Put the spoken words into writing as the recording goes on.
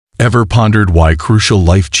Ever pondered why crucial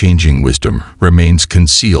life-changing wisdom remains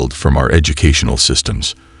concealed from our educational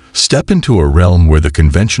systems? Step into a realm where the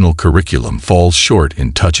conventional curriculum falls short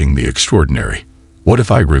in touching the extraordinary. What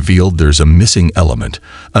if I revealed there's a missing element,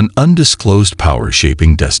 an undisclosed power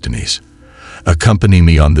shaping destinies? Accompany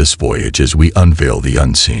me on this voyage as we unveil the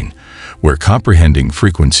unseen, where comprehending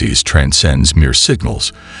frequencies transcends mere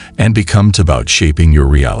signals and becomes about shaping your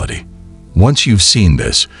reality. Once you've seen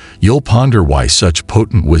this, you'll ponder why such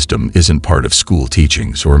potent wisdom isn't part of school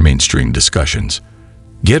teachings or mainstream discussions.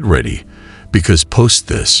 Get ready, because post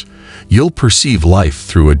this, you'll perceive life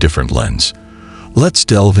through a different lens. Let's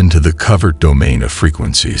delve into the covert domain of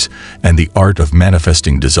frequencies and the art of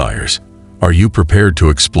manifesting desires. Are you prepared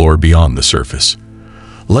to explore beyond the surface?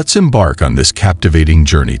 Let's embark on this captivating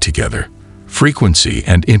journey together. Frequency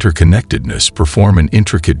and interconnectedness perform an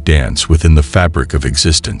intricate dance within the fabric of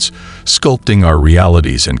existence, sculpting our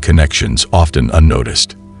realities and connections often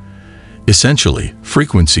unnoticed. Essentially,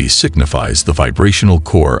 frequency signifies the vibrational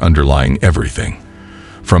core underlying everything.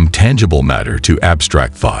 From tangible matter to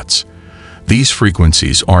abstract thoughts, these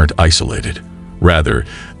frequencies aren't isolated. Rather,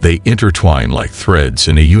 they intertwine like threads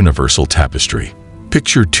in a universal tapestry.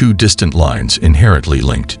 Picture two distant lines inherently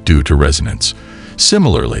linked due to resonance.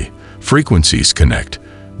 Similarly, frequencies connect,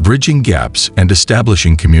 bridging gaps and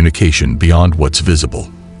establishing communication beyond what's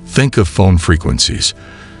visible. Think of phone frequencies.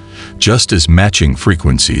 Just as matching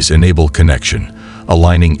frequencies enable connection,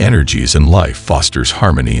 aligning energies in life fosters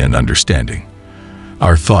harmony and understanding.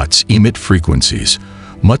 Our thoughts emit frequencies,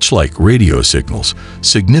 much like radio signals,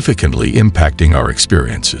 significantly impacting our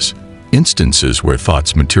experiences. Instances where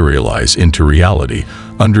thoughts materialize into reality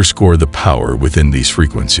underscore the power within these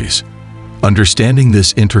frequencies. Understanding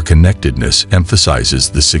this interconnectedness emphasizes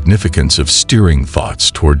the significance of steering thoughts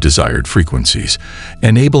toward desired frequencies,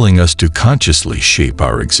 enabling us to consciously shape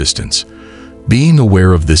our existence. Being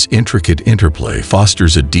aware of this intricate interplay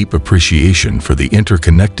fosters a deep appreciation for the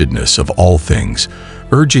interconnectedness of all things,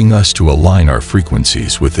 urging us to align our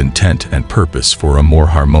frequencies with intent and purpose for a more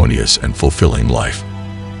harmonious and fulfilling life.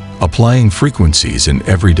 Applying frequencies in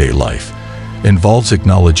everyday life involves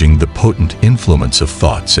acknowledging the potent influence of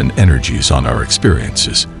thoughts and energies on our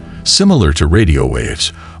experiences. Similar to radio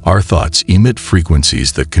waves, our thoughts emit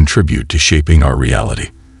frequencies that contribute to shaping our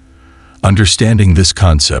reality. Understanding this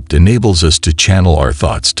concept enables us to channel our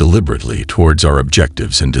thoughts deliberately towards our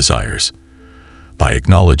objectives and desires. By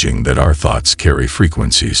acknowledging that our thoughts carry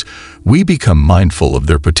frequencies, we become mindful of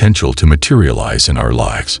their potential to materialize in our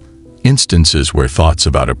lives. Instances where thoughts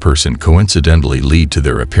about a person coincidentally lead to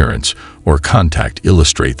their appearance or contact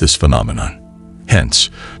illustrate this phenomenon. Hence,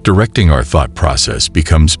 directing our thought process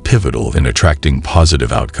becomes pivotal in attracting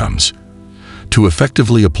positive outcomes. To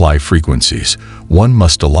effectively apply frequencies, one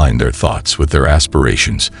must align their thoughts with their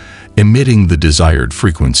aspirations, emitting the desired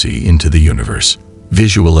frequency into the universe.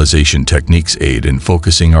 Visualization techniques aid in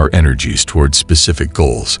focusing our energies towards specific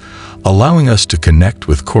goals, allowing us to connect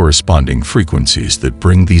with corresponding frequencies that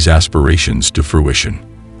bring these aspirations to fruition.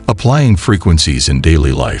 Applying frequencies in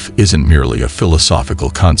daily life isn't merely a philosophical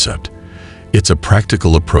concept. It's a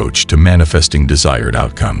practical approach to manifesting desired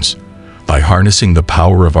outcomes. By harnessing the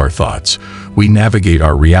power of our thoughts, we navigate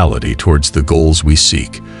our reality towards the goals we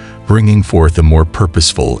seek, bringing forth a more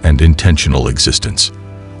purposeful and intentional existence.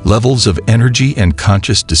 Levels of energy and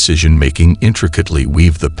conscious decision-making intricately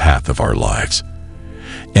weave the path of our lives.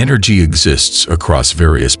 Energy exists across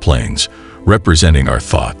various planes, representing our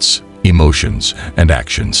thoughts, emotions, and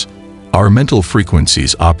actions. Our mental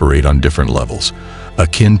frequencies operate on different levels,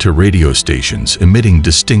 akin to radio stations emitting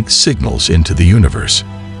distinct signals into the universe.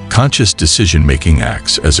 Conscious decision-making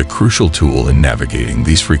acts as a crucial tool in navigating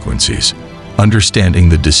these frequencies. Understanding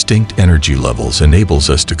the distinct energy levels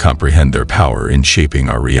enables us to comprehend their power in shaping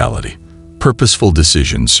our reality. Purposeful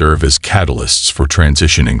decisions serve as catalysts for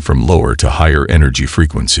transitioning from lower to higher energy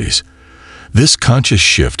frequencies. This conscious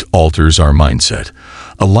shift alters our mindset,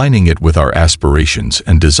 aligning it with our aspirations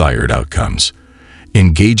and desired outcomes.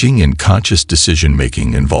 Engaging in conscious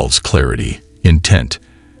decision-making involves clarity, intent,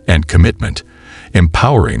 and commitment,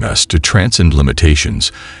 empowering us to transcend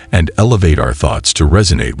limitations and elevate our thoughts to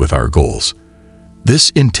resonate with our goals.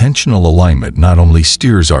 This intentional alignment not only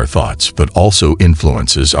steers our thoughts but also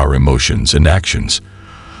influences our emotions and actions.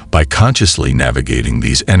 By consciously navigating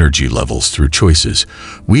these energy levels through choices,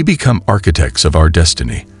 we become architects of our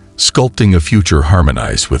destiny, sculpting a future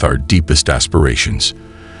harmonized with our deepest aspirations.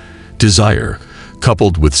 Desire,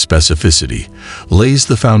 coupled with specificity, lays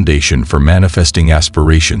the foundation for manifesting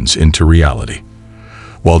aspirations into reality.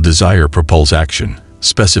 While desire propels action,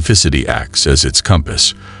 specificity acts as its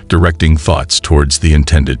compass, directing thoughts towards the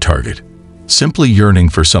intended target. Simply yearning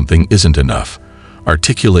for something isn't enough.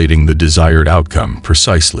 articulating the desired outcome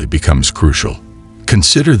precisely becomes crucial.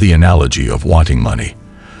 Consider the analogy of wanting money.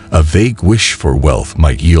 A vague wish for wealth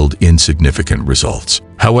might yield insignificant results.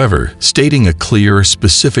 However, stating a clear,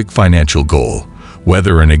 specific financial goal,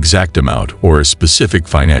 whether an exact amount or a specific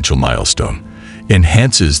financial milestone,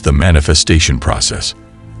 enhances the manifestation process.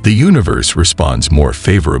 The universe responds more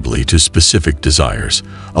favorably to specific desires,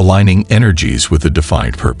 aligning energies with a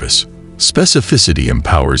defined purpose. Specificity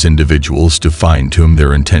empowers individuals to fine-tune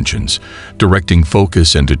their intentions, directing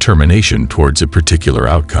focus and determination towards a particular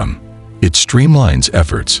outcome. It streamlines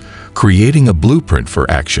efforts, creating a blueprint for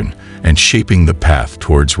action and shaping the path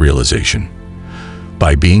towards realization.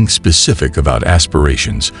 By being specific about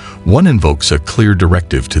aspirations, one invokes a clear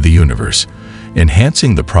directive to the universe,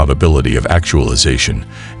 enhancing the probability of actualization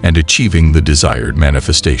and achieving the desired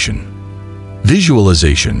manifestation.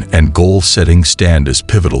 Visualization and goal setting stand as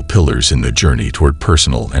pivotal pillars in the journey toward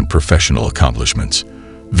personal and professional accomplishments.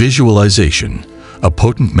 Visualization, a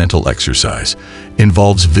potent mental exercise,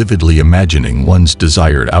 involves vividly imagining one's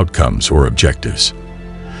desired outcomes or objectives.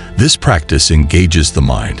 This practice engages the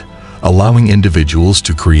mind, allowing individuals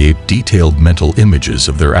to create detailed mental images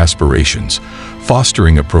of their aspirations,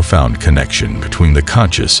 fostering a profound connection between the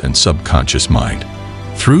conscious and subconscious mind.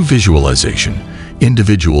 Through visualization,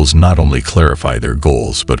 individuals not only clarify their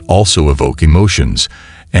goals but also evoke emotions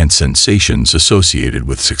and sensations associated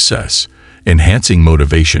with success, enhancing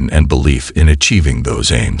motivation and belief in achieving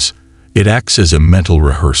those aims. It acts as a mental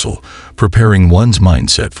rehearsal, preparing one's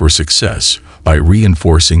mindset for success by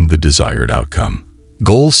reinforcing the desired outcome.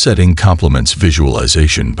 Goal setting complements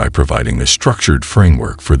visualization by providing a structured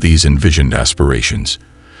framework for these envisioned aspirations.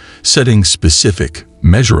 Setting specific,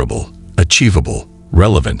 measurable, achievable,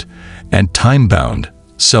 relevant, and time-bound,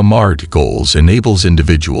 SMART goals enables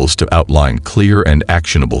individuals to outline clear and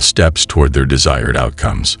actionable steps toward their desired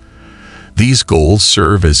outcomes. These goals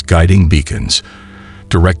serve as guiding beacons,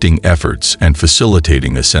 directing efforts and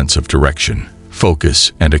facilitating a sense of direction,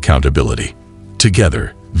 focus, and accountability.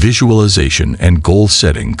 Together, visualization and goal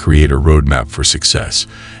setting create a roadmap for success,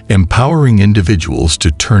 empowering individuals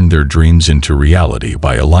to turn their dreams into reality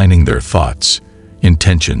by aligning their thoughts,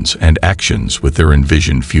 intentions, and actions with their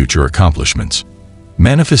envisioned future accomplishments.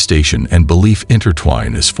 Manifestation and belief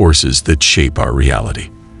intertwine as forces that shape our reality.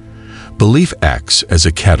 Belief acts as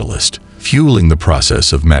a catalyst, fueling the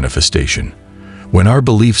process of manifestation. When our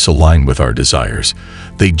beliefs align with our desires,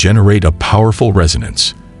 they generate a powerful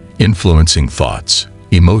resonance, influencing thoughts,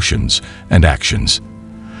 emotions, and actions.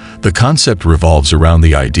 The concept revolves around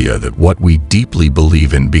the idea that what we deeply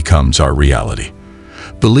believe in becomes our reality.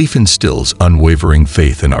 Belief instills unwavering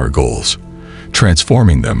faith in our goals,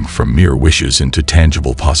 transforming them from mere wishes into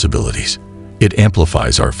tangible possibilities. It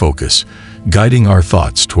amplifies our focus, guiding our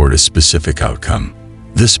thoughts toward a specific outcome.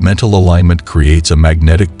 This mental alignment creates a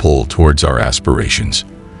magnetic pull towards our aspirations.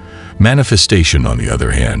 Manifestation, on the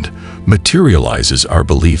other hand, materializes our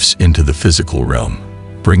beliefs into the physical realm,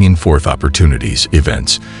 bringing forth opportunities,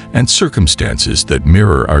 events, and circumstances that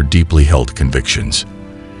mirror our deeply held convictions.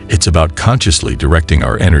 It's about consciously directing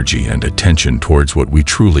our energy and attention towards what we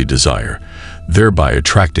truly desire, thereby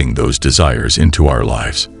attracting those desires into our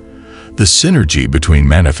lives. The synergy between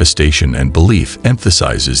manifestation and belief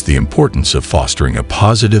emphasizes the importance of fostering a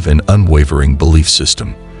positive and unwavering belief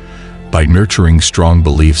system. By nurturing strong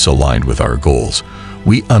beliefs aligned with our goals,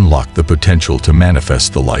 we unlock the potential to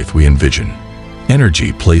manifest the life we envision.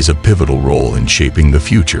 Energy plays a pivotal role in shaping the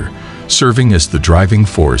future, serving as the driving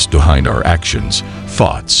force behind our actions,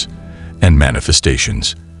 thoughts, and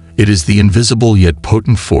manifestations. It is the invisible yet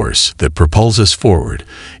potent force that propels us forward,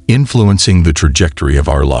 influencing the trajectory of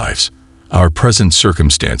our lives. Our present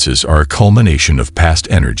circumstances are a culmination of past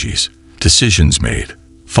energies, decisions made,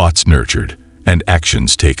 thoughts nurtured, and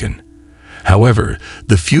actions taken. However,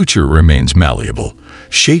 the future remains malleable,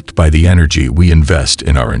 shaped by the energy we invest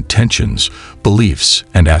in our intentions, beliefs,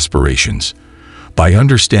 and aspirations. By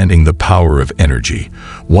understanding the power of energy,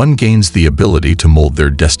 one gains the ability to mold their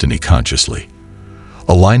destiny consciously.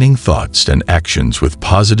 Aligning thoughts and actions with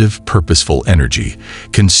positive, purposeful energy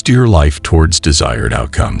can steer life towards desired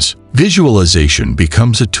outcomes. Visualization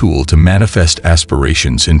becomes a tool to manifest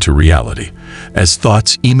aspirations into reality, as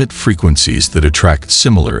thoughts emit frequencies that attract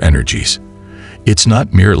similar energies. It's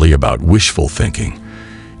not merely about wishful thinking.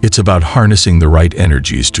 It's about harnessing the right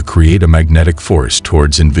energies to create a magnetic force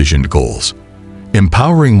towards envisioned goals.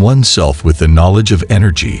 Empowering oneself with the knowledge of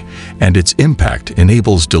energy and its impact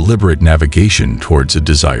enables deliberate navigation towards a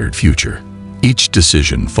desired future. Each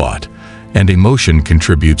decision, thought, and emotion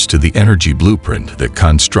contributes to the energy blueprint that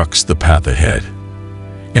constructs the path ahead.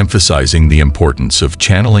 emphasizing the importance of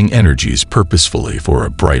channeling energies purposefully for a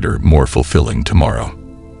brighter, more fulfilling tomorrow.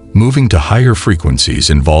 Moving to higher frequencies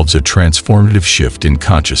involves a transformative shift in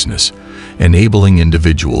consciousness, enabling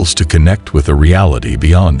individuals to connect with a reality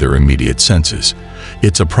beyond their immediate senses.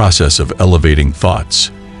 It's a process of elevating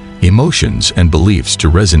thoughts, emotions, and beliefs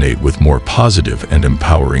to resonate with more positive and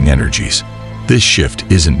empowering energies. This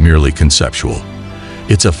shift isn't merely conceptual.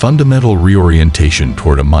 It's a fundamental reorientation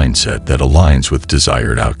toward a mindset that aligns with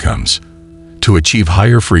desired outcomes. To achieve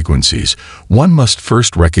higher frequencies, one must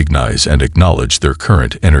first recognize and acknowledge their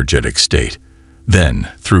current energetic state. Then,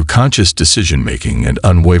 through conscious decision-making and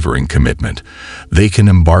unwavering commitment, they can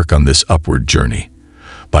embark on this upward journey.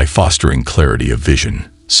 By fostering clarity of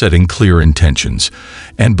vision, setting clear intentions,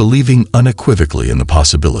 and believing unequivocally in the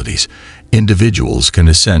possibilities, individuals can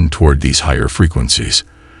ascend toward these higher frequencies.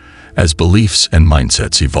 As beliefs and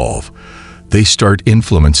mindsets evolve, they start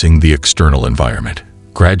influencing the external environment,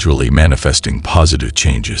 gradually manifesting positive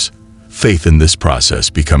changes. Faith in this process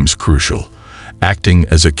becomes crucial, acting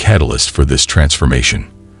as a catalyst for this transformation.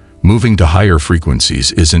 Moving to higher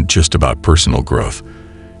frequencies isn't just about personal growth.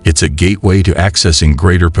 It's a gateway to accessing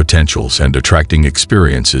greater potentials and attracting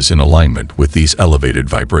experiences in alignment with these elevated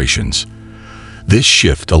vibrations. This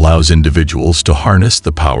shift allows individuals to harness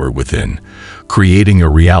the power within, creating a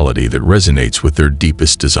reality that resonates with their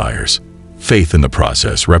deepest desires. Faith in the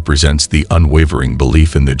process represents the unwavering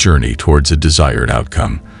belief in the journey towards a desired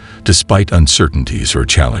outcome, despite uncertainties or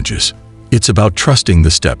challenges. It's about trusting the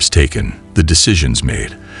steps taken, the decisions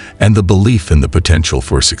made, and the belief in the potential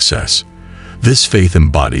for success. This faith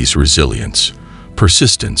embodies resilience,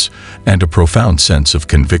 persistence, and a profound sense of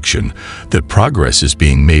conviction that progress is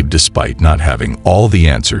being made despite not having all the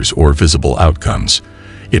answers or visible outcomes.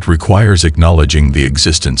 It requires acknowledging the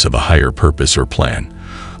existence of a higher purpose or plan,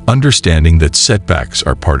 understanding that setbacks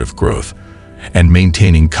are part of growth, and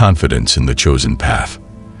maintaining confidence in the chosen path.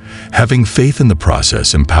 Having faith in the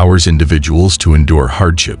process empowers individuals to endure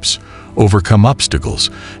hardships, overcome obstacles,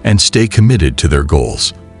 and stay committed to their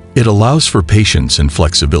goals. It allows for patience and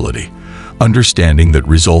flexibility, understanding that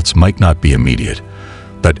results might not be immediate,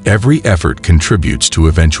 but every effort contributes to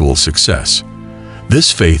eventual success.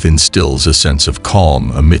 This faith instills a sense of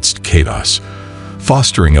calm amidst chaos,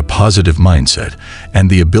 fostering a positive mindset and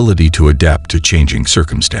the ability to adapt to changing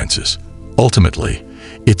circumstances. Ultimately,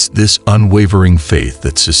 it's this unwavering faith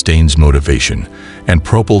that sustains motivation and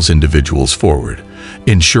propels individuals forward,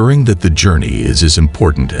 ensuring that the journey is as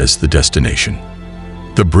important as the destination.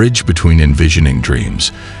 The bridge between envisioning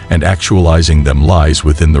dreams and actualizing them lies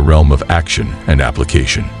within the realm of action and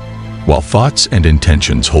application. While thoughts and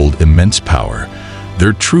intentions hold immense power,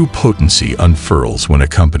 their true potency unfurls when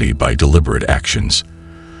accompanied by deliberate actions.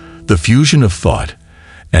 The fusion of thought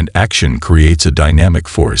and action creates a dynamic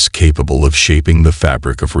force capable of shaping the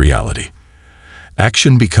fabric of reality.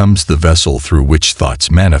 Action becomes the vessel through which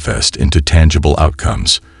thoughts manifest into tangible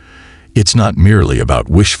outcomes. It's not merely about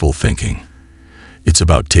wishful thinking. It's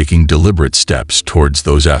about taking deliberate steps towards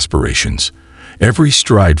those aspirations. Every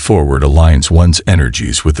stride forward aligns one's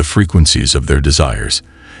energies with the frequencies of their desires,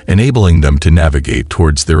 enabling them to navigate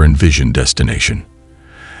towards their envisioned destination.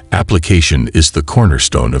 Application is the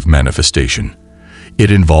cornerstone of manifestation.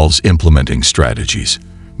 It involves implementing strategies,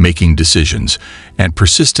 making decisions, and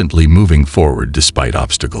persistently moving forward despite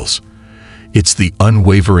obstacles. It's the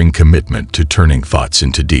unwavering commitment to turning thoughts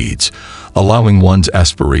into deeds, allowing one's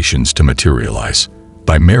aspirations to materialize.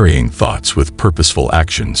 By marrying thoughts with purposeful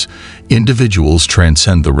actions, individuals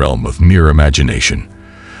transcend the realm of mere imagination.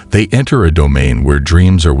 They enter a domain where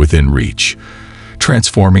dreams are within reach,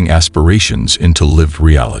 transforming aspirations into lived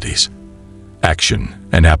realities. Action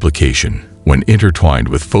and application, when intertwined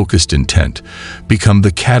with focused intent, become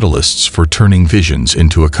the catalysts for turning visions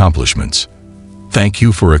into accomplishments. Thank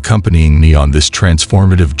you for accompanying me on this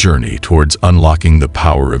transformative journey towards unlocking the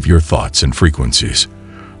power of your thoughts and frequencies.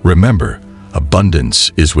 Remember,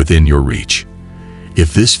 abundance is within your reach.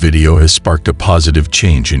 If this video has sparked a positive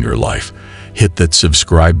change in your life, hit that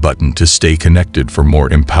subscribe button to stay connected for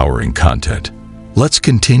more empowering content. Let's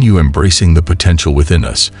continue embracing the potential within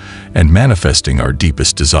us and manifesting our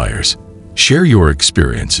deepest desires. Share your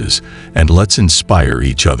experiences and let's inspire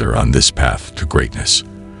each other on this path to greatness.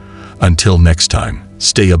 Until next time,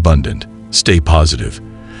 stay abundant, stay positive,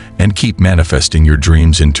 and keep manifesting your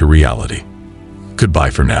dreams into reality. Goodbye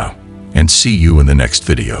for now, and see you in the next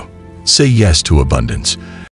video. Say yes to abundance.